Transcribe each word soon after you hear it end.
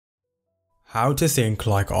How to think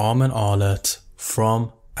like Armin Arlert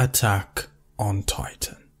from Attack on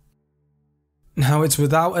Titan. Now, it's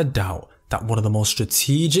without a doubt that one of the most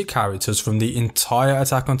strategic characters from the entire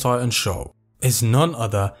Attack on Titan show is none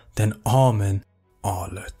other than Armin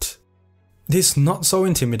Arlert. This not so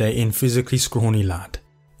intimidating, physically scrawny lad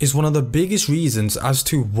is one of the biggest reasons as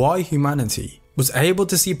to why humanity was able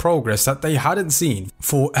to see progress that they hadn't seen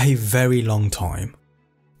for a very long time.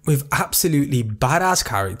 With absolutely badass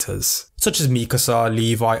characters such as Mikasa,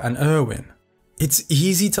 Levi and Erwin, it's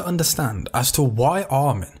easy to understand as to why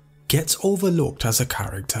Armin gets overlooked as a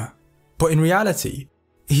character. But in reality,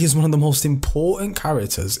 he is one of the most important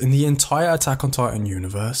characters in the entire Attack on Titan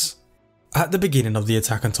universe. At the beginning of the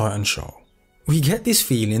Attack on Titan show, we get this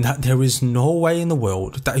feeling that there is no way in the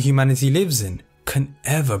world that humanity lives in can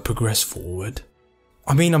ever progress forward.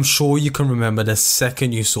 I mean, I'm sure you can remember the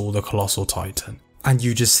second you saw the Colossal Titan and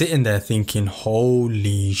you just sitting there thinking,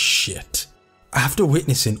 holy shit, after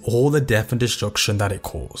witnessing all the death and destruction that it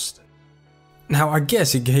caused. Now, I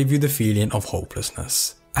guess it gave you the feeling of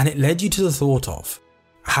hopelessness, and it led you to the thought of,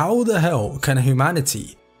 how the hell can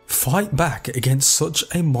humanity fight back against such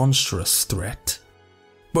a monstrous threat?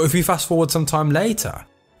 But if we fast forward some time later,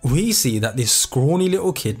 we see that this scrawny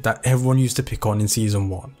little kid that everyone used to pick on in season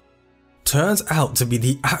 1 turns out to be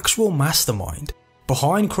the actual mastermind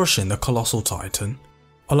behind crushing the Colossal Titan.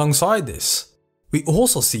 Alongside this, we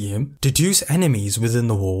also see him deduce enemies within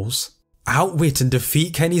the walls, outwit and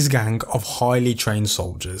defeat Kenny's gang of highly trained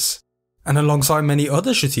soldiers, and alongside many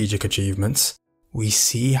other strategic achievements, we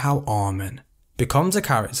see how Armin becomes a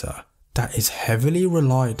character that is heavily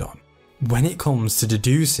relied on when it comes to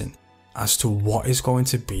deducing as to what is going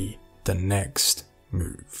to be the next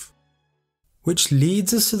move. Which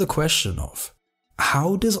leads us to the question of,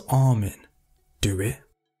 how does Armin do it?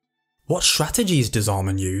 What strategies does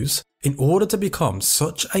Armin use in order to become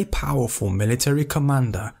such a powerful military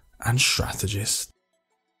commander and strategist?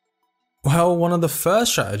 Well, one of the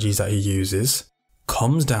first strategies that he uses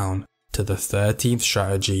comes down to the 13th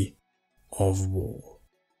strategy of war.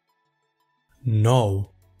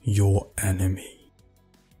 Know your enemy.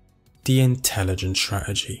 The intelligence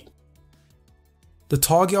strategy. The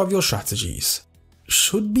target of your strategies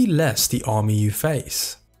should be less the army you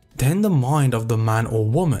face than the mind of the man or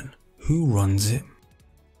woman who runs it.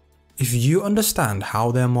 If you understand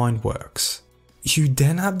how their mind works, you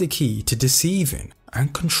then have the key to deceiving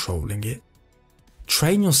and controlling it.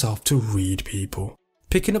 Train yourself to read people,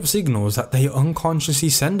 picking up signals that they unconsciously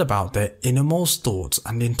send about their innermost thoughts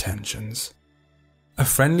and intentions. A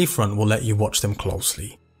friendly front will let you watch them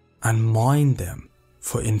closely and mine them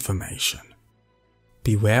for information.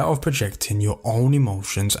 Beware of projecting your own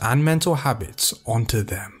emotions and mental habits onto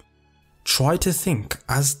them. Try to think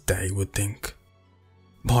as they would think.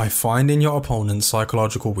 By finding your opponent's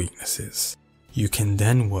psychological weaknesses, you can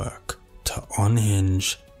then work to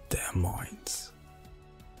unhinge their minds.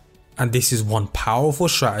 And this is one powerful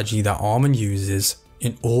strategy that Armin uses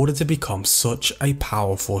in order to become such a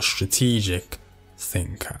powerful strategic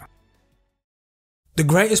thinker. The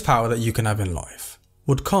greatest power that you can have in life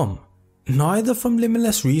would come neither from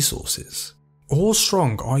limitless resources or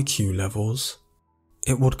strong IQ levels.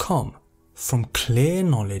 It would come from clear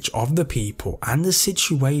knowledge of the people and the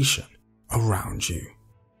situation around you.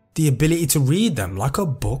 The ability to read them like a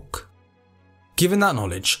book. Given that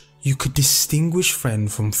knowledge, you could distinguish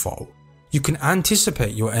friend from foe. You can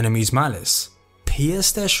anticipate your enemy's malice,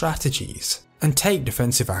 pierce their strategies, and take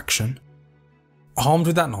defensive action. Armed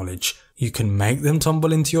with that knowledge, you can make them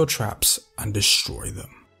tumble into your traps and destroy them.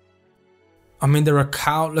 I mean, there are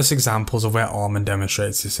countless examples of where Armin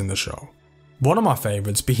demonstrates this in the show. One of my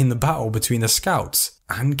favourites being the battle between the scouts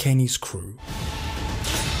and Kenny's crew.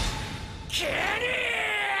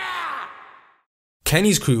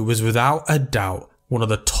 Kenny's crew was without a doubt one of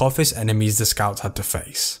the toughest enemies the scouts had to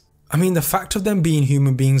face. I mean, the fact of them being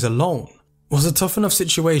human beings alone was a tough enough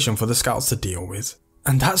situation for the scouts to deal with.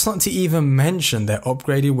 And that's not to even mention their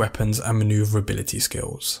upgraded weapons and maneuverability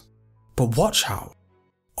skills. But watch how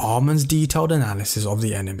Armin's detailed analysis of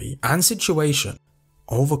the enemy and situation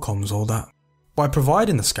overcomes all that by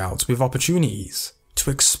providing the scouts with opportunities to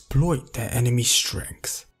exploit their enemy's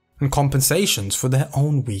strength and compensations for their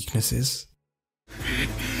own weaknesses.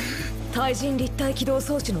 対人立体起動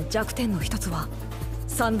装置の弱点の一つは、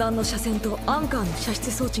三段の車線とアンカーの射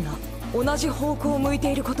出装置が同じ方向を向い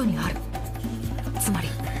ていることにある。つまり、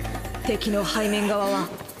敵の背面側は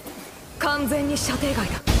完全に射程外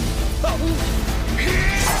だ。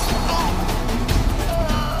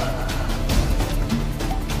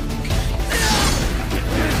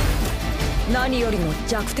何よりも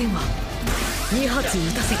弱点は2発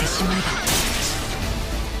撃たせてしまえば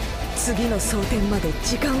次の装填まで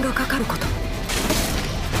時間がかかること。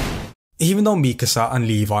 Even though Mikasa and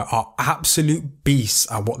Levi are absolute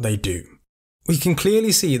beasts at what they do, we can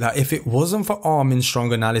clearly see that if it wasn't for Armin's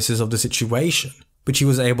strong analysis of the situation, which he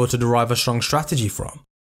was able to derive a strong strategy from,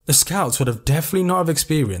 the scouts would have definitely not have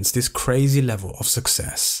experienced this crazy level of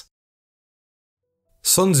success.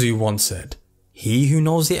 Sun Tzu once said, "He who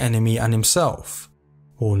knows the enemy and himself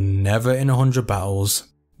will never in 100 battles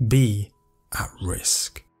be at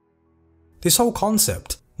risk." This whole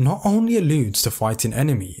concept not only alludes to fighting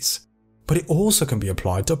enemies, but it also can be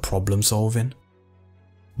applied to problem solving.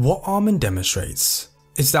 What Armin demonstrates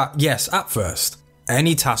is that yes, at first,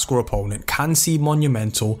 any task or opponent can seem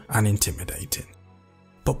monumental and intimidating.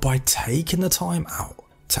 But by taking the time out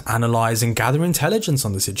to analyse and gather intelligence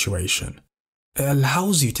on the situation, it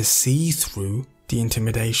allows you to see through the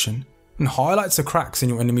intimidation and highlights the cracks in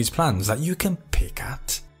your enemy's plans that you can pick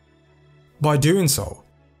at. By doing so,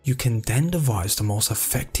 you can then devise the most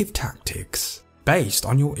effective tactics based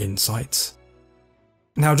on your insights.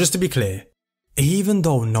 Now, just to be clear, even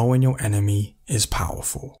though knowing your enemy is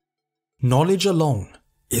powerful, knowledge alone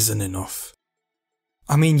isn't enough.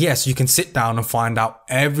 I mean, yes, you can sit down and find out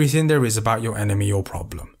everything there is about your enemy or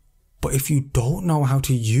problem, but if you don't know how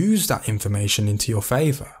to use that information into your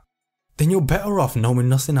favour, then you're better off knowing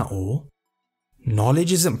nothing at all.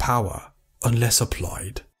 Knowledge isn't power unless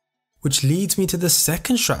applied, which leads me to the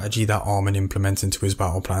second strategy that Armin implements into his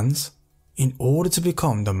battle plans, in order to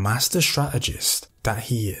become the master strategist that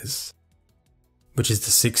he is, which is the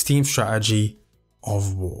 16th strategy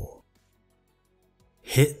of war.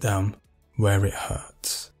 Hit them where it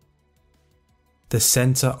hurts. The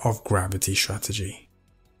centre of gravity strategy.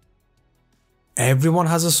 Everyone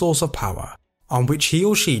has a source of power on which he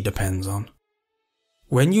or she depends on.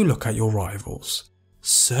 When you look at your rivals,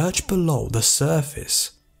 search below the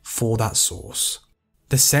surface for that source,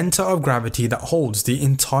 the centre of gravity that holds the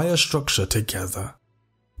entire structure together.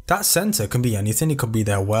 That centre can be anything. It could be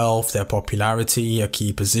their wealth, their popularity, a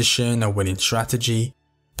key position, a winning strategy.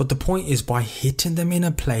 But the point is, by hitting them in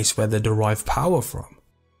a place where they derive power from,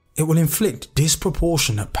 it will inflict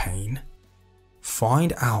disproportionate pain.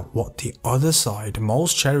 Find out what the other side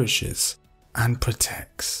most cherishes and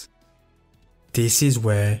protects. This is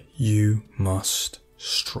where you must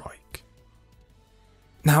strike.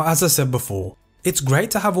 Now, as I said before, it's great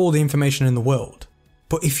to have all the information in the world,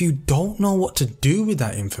 but if you don't know what to do with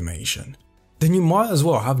that information, then you might as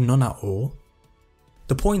well have none at all.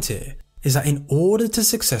 The point here is that in order to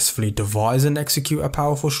successfully devise and execute a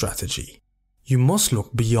powerful strategy, you must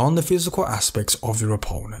look beyond the physical aspects of your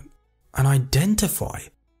opponent and identify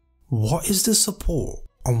what is the support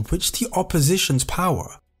on which the opposition's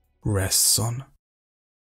power rests on.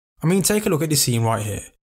 I mean, take a look at this scene right here,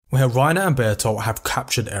 where Reiner and Bertolt have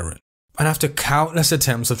captured Eren, and after countless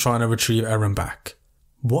attempts of trying to retrieve Eren back,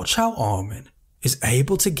 watch how Armin is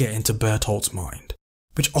able to get into Bertolt's mind,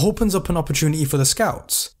 which opens up an opportunity for the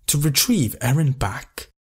scouts to retrieve Eren back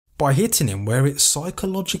by hitting him where it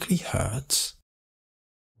psychologically hurts.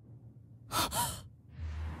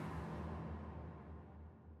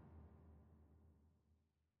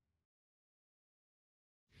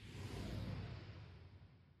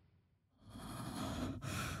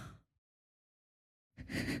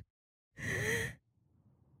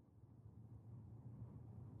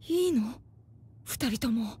いいの？二人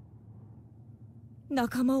とも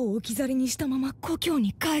仲間を置き去りにしたまま故郷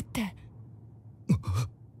に帰って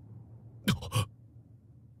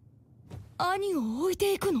兄を置い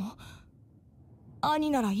ていくの？兄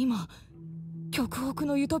なら今極北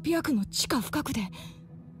のユトピア区の地下深くで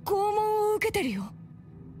拷問を受けてるよ。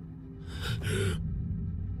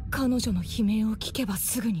彼女の悲鳴を聞けば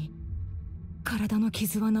すぐに体の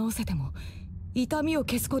傷は治せても痛みを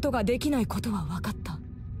消すことができないことは分かった。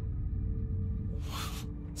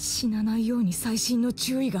死なないように細心の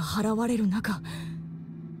注意が払われる中、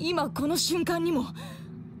今この瞬間にも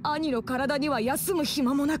兄の体には休む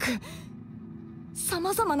暇もなく、さ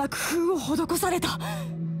まざまな工夫を施された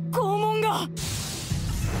拷問が。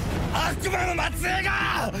悪魔の末裔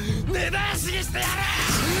が根絶やしにしてやる。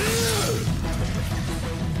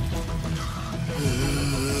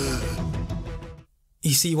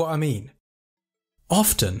You see what I mean?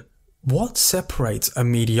 Often, what separates a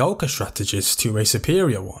mediocre strategist to a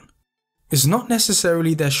superior one is not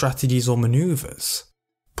necessarily their strategies or maneuvers,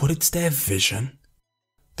 but it's their vision.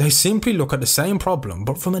 They simply look at the same problem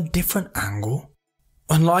but from a different angle.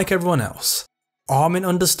 Unlike everyone else, Armin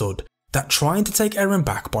understood that trying to take Eren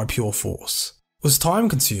back by pure force was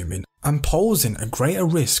time-consuming and posing a greater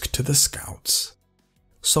risk to the scouts.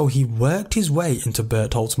 So he worked his way into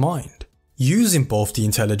Bertolt's mind, using both the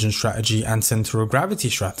intelligence strategy and center of gravity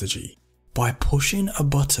strategy by pushing a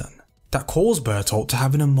button that caused Bertolt to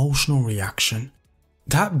have an emotional reaction,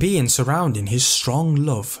 that being surrounding his strong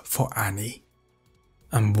love for Annie.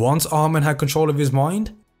 And once Armin had control of his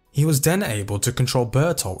mind, he was then able to control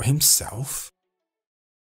Bertolt himself.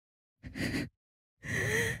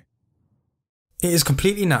 It is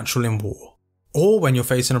completely natural in war, or when you're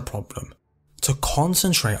facing a problem, to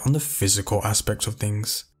concentrate on the physical aspects of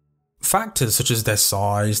things. Factors such as their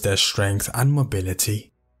size, their strength and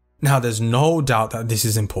mobility. Now there's no doubt that this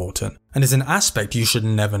is important and is an aspect you should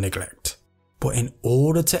never neglect. But in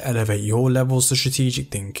order to elevate your levels of strategic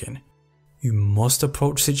thinking, you must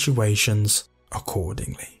approach situations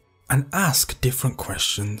accordingly and ask different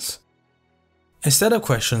questions. Instead of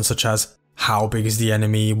questions such as how big is the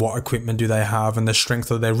enemy, what equipment do they have and the strength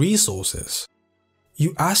of their resources,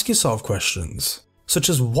 you ask yourself questions such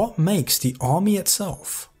as what makes the army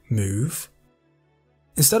itself move.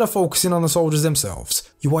 Instead of focusing on the soldiers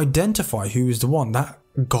themselves, you identify who is the one that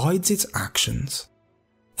guides its actions.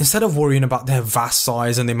 Instead of worrying about their vast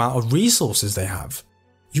size and the amount of resources they have,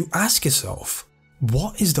 you ask yourself,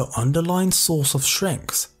 what is the underlying source of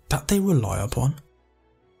strength that they rely upon?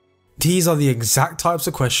 These are the exact types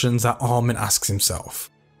of questions that Armin asks himself,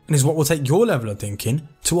 and is what will take your level of thinking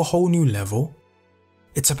to a whole new level.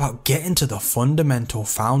 It's about getting to the fundamental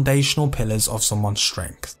foundational pillars of someone's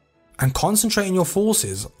strength, and concentrating your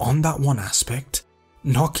forces on that one aspect,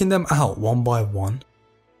 knocking them out one by one.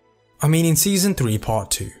 I mean, in Season 3 Part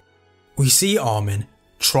 2, we see Armin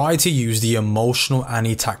try to use the emotional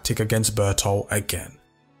Annie tactic against Bertolt again.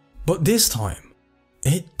 But this time,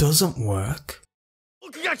 it doesn't work.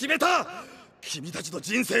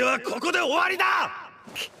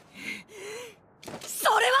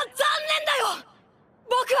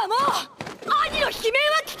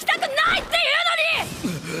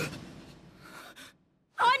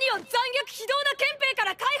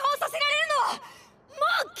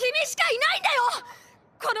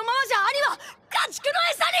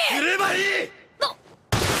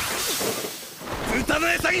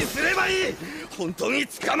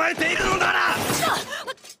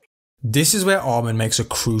 This is where Armin makes a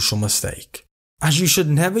crucial mistake, as you should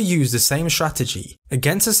never use the same strategy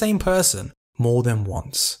against the same person more than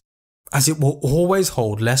once, as it will always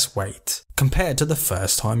hold less weight compared to the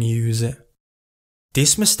first time you use it.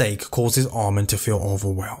 This mistake causes Armin to feel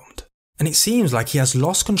overwhelmed, and it seems like he has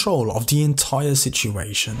lost control of the entire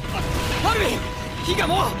situation.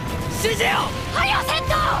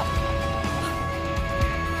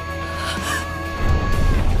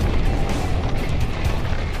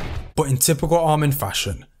 But in typical Armin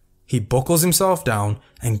fashion, he buckles himself down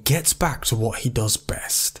and gets back to what he does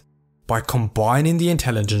best. By combining the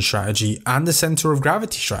intelligence strategy and the center of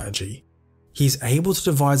gravity strategy, he's able to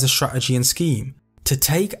devise a strategy and scheme to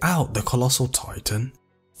take out the colossal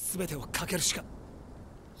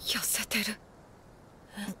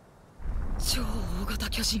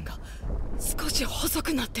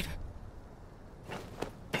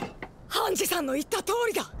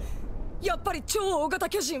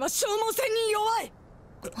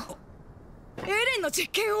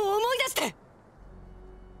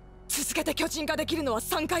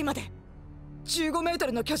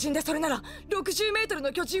の巨人でそれなら 60m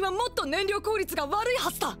の巨人はもっと燃料効率が悪い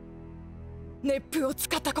はずだ。熱風を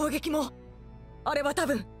使った攻撃も、あれは多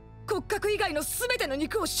分骨格以外の全ての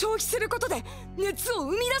肉を消費することで熱を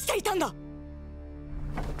生み出していたんだ。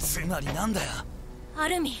つまりなんだよ。ア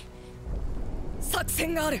ルミン、作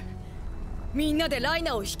戦がある。みんなでライ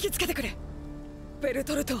ナーを引きつけてくれ。ベル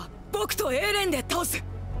トルトは僕とエーレンで倒す。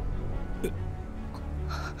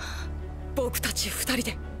僕たち2人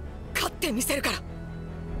で勝ってみせるか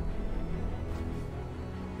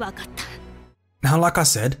ら。わかった。Now, like I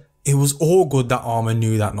said, it was all good that Armin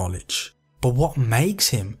knew that knowledge. But what makes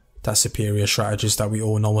him that superior strategist that we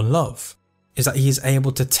all know and love is that he is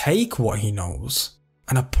able to take what he knows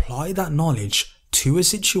and apply that knowledge to a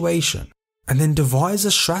situation and then devise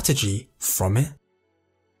a strategy from it.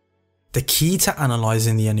 The key to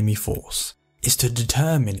analysing the enemy force is to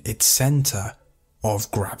determine its centre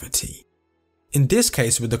of gravity. In this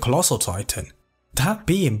case with the Colossal Titan, that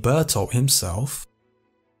being Bertolt himself.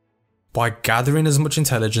 By gathering as much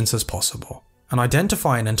intelligence as possible and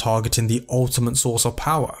identifying and targeting the ultimate source of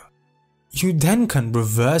power, you then can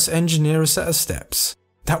reverse engineer a set of steps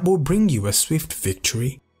that will bring you a swift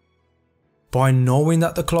victory. By knowing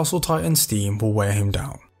that the Colossal Titan's steam will wear him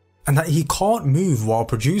down and that he can't move while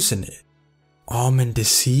producing it, Armin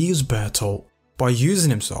deceives Bertolt by using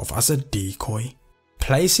himself as a decoy,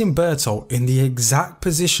 placing Bertolt in the exact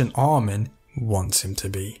position Armin wants him to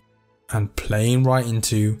be, and playing right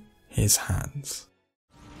into his hands.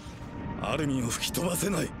 アルミンを吹き飛ばせ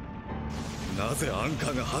ない。なぜアンカ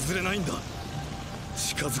ーが外れないんだ。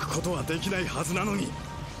近づくことはできないはずなのに。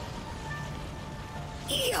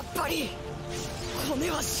やっぱり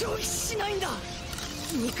骨は消費しないんだ。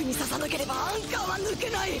肉に刺さなければアンカーは抜け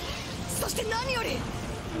ない。そして何より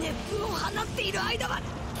熱風を放っている間は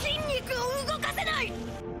筋肉を動かせない。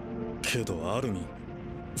けどアルミン、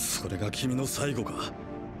それが君の最後か。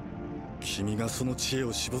君がその知恵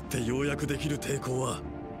を絞ってようやくできる抵抗は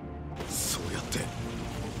そうやって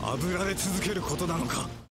炙られ続けることなのか。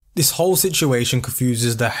 This whole situation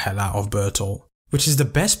confuses the hell out of Bertolt, which is the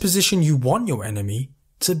best position you want your enemy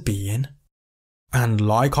to be in. And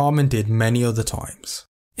like Armin did many other times,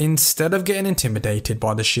 instead of getting intimidated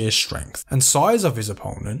by the sheer strength and size of his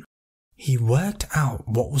opponent, he worked out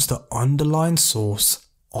what was the underlying source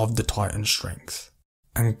of the Titan's strength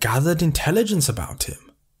and gathered intelligence about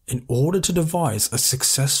him in order to devise a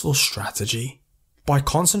successful strategy by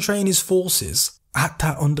concentrating his forces at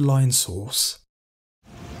that underlying source.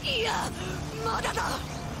 いや、まだだ。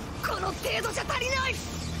この程度じゃ足りない。も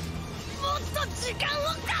っと時間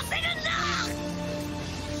を稼ぐんだ。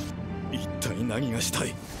一体何がした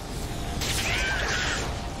い。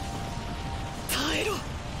耐えろ。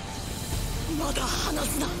まだ離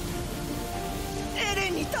すな。エレ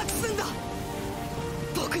ンに託すんだ。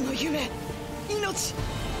僕の夢、命、す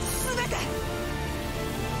べて。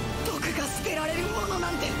僕が捨てられるものな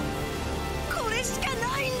んてこれしか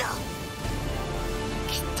ないんだ。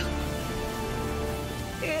きっと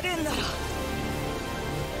エレンなら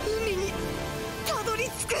海にたどり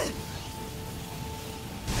着く。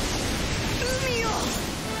海を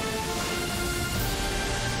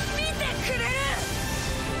見てくれる。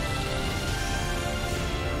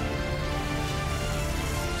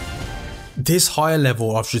This higher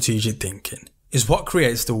level of strategic thinking is what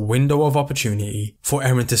creates the window of opportunity for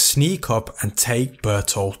Eren to sneak up and take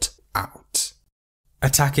Bertolt out,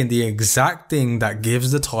 attacking the exact thing that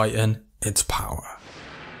gives the Titan its power.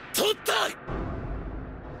 取った。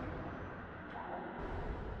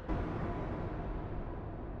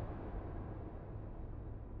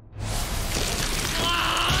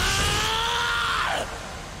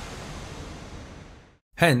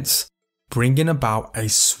Hence, bringing about a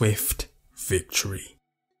swift victory,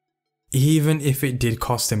 even if it did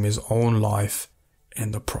cost him his own life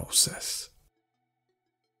in the process.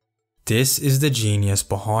 This is the genius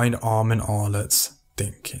behind Armin Arlert's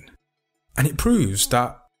thinking, and it proves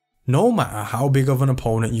that no matter how big of an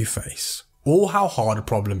opponent you face, or how hard a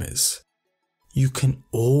problem is, you can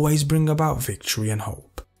always bring about victory and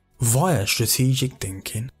hope via strategic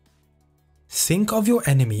thinking. Think of your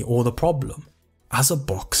enemy or the problem as a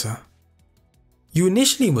boxer. You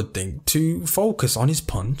initially would think to focus on his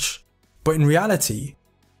punch, but in reality,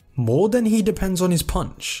 more than he depends on his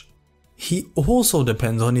punch, he also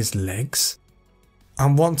depends on his legs.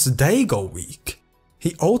 And once they go weak,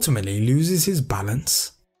 he ultimately loses his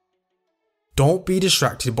balance. Don't be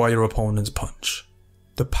distracted by your opponent's punch.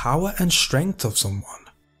 The power and strength of someone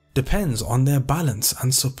depends on their balance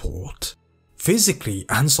and support, physically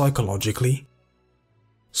and psychologically.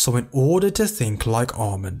 So in order to think like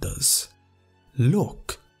Armin does,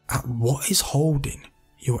 look at what is holding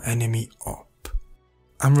your enemy up.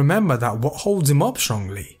 And remember that what holds him up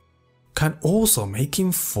strongly can also make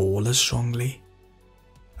him fall as strongly.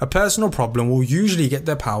 A personal problem will usually get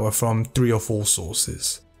their power from 3 or 4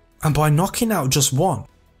 sources, and by knocking out just one,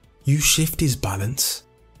 you shift his balance,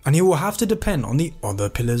 and he will have to depend on the other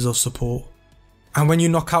pillars of support. And when you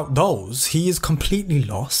knock out those, he is completely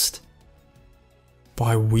lost.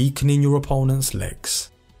 By weakening your opponent's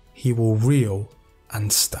legs, he will reel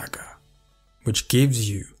and stagger, which gives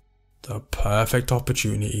you the perfect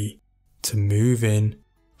opportunity to move in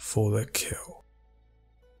for the kill.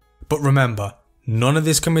 But remember, none of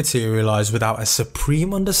this can materialize without a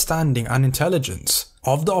supreme understanding and intelligence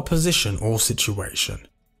of the opposition or situation.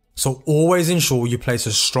 So always ensure you place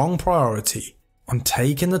a strong priority on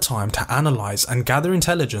taking the time to analyze and gather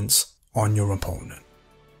intelligence on your opponent.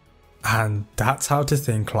 And that's how to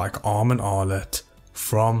think like Armin Arlert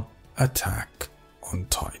from Attack on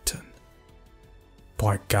Titan.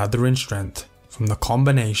 By gathering strength from the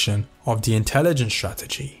combination of the intelligence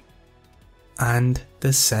strategy and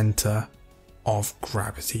the center of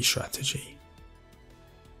gravity strategy.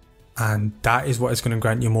 And that is what is going to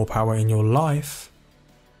grant you more power in your life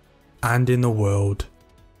and in the world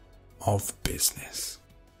of business.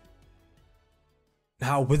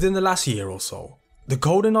 Now, within the last year or so, the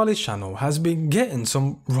Golden Knowledge channel has been getting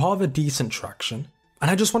some rather decent traction, and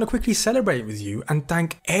I just want to quickly celebrate with you and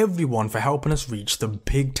thank everyone for helping us reach the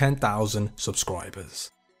big 10,000 subscribers.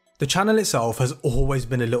 The channel itself has always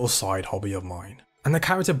been a little side hobby of mine, and the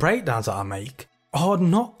character breakdowns that I make are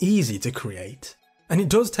not easy to create, and it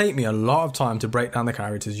does take me a lot of time to break down the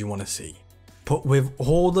characters you want to see. But with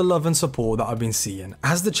all the love and support that I've been seeing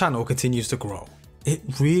as the channel continues to grow, it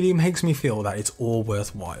really makes me feel that it's all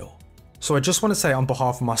worthwhile. So I just want to say on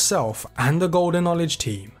behalf of myself and the Golden Knowledge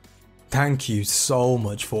team, thank you so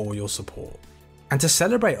much for all your support. And to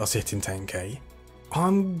celebrate us hitting 10k,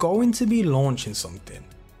 I'm going to be launching something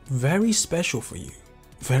very special for you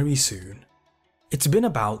very soon. It's been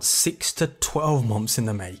about 6 to 12 months in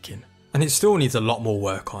the making, and it still needs a lot more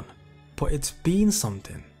work on, but it's been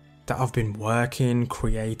something that I've been working,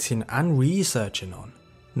 creating and researching on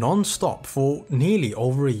non-stop for nearly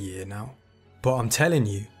over a year now. But I'm telling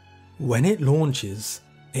you, when it launches,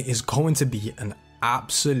 it is going to be an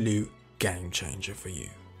absolute game changer for you.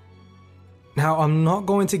 Now, I'm not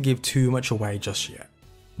going to give too much away just yet,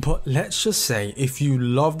 but let's just say if you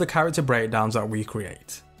love the character breakdowns that we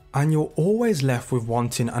create, and you're always left with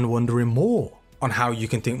wanting and wondering more on how you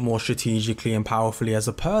can think more strategically and powerfully as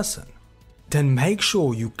a person, then make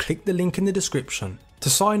sure you click the link in the description to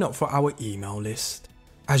sign up for our email list,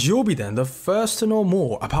 as you'll be then the first to know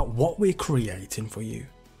more about what we're creating for you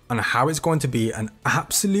and how it's going to be an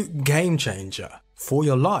absolute game changer for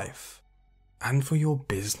your life and for your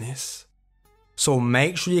business. So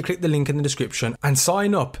make sure you click the link in the description and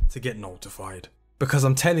sign up to get notified, because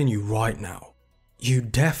I'm telling you right now, you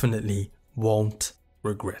definitely won't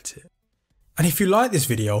regret it. And if you like this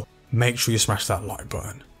video, make sure you smash that like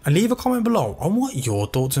button and leave a comment below on what your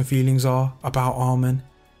thoughts and feelings are about Armin.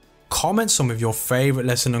 Comment some of your favourite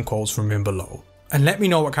lesson and quotes from him below, and let me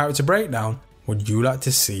know what character breakdown would you like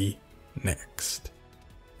to see next.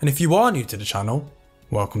 And if you are new to the channel,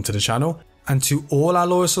 welcome to the channel. And to all our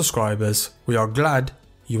loyal subscribers, we are glad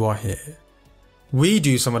you are here. We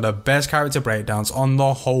do some of the best character breakdowns on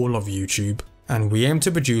the whole of YouTube, and we aim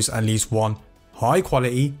to produce at least one high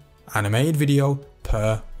quality animated video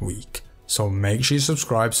per week. So make sure you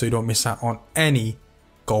subscribe so you don't miss out on any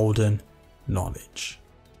golden knowledge.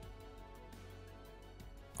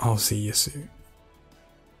 I'll see you soon.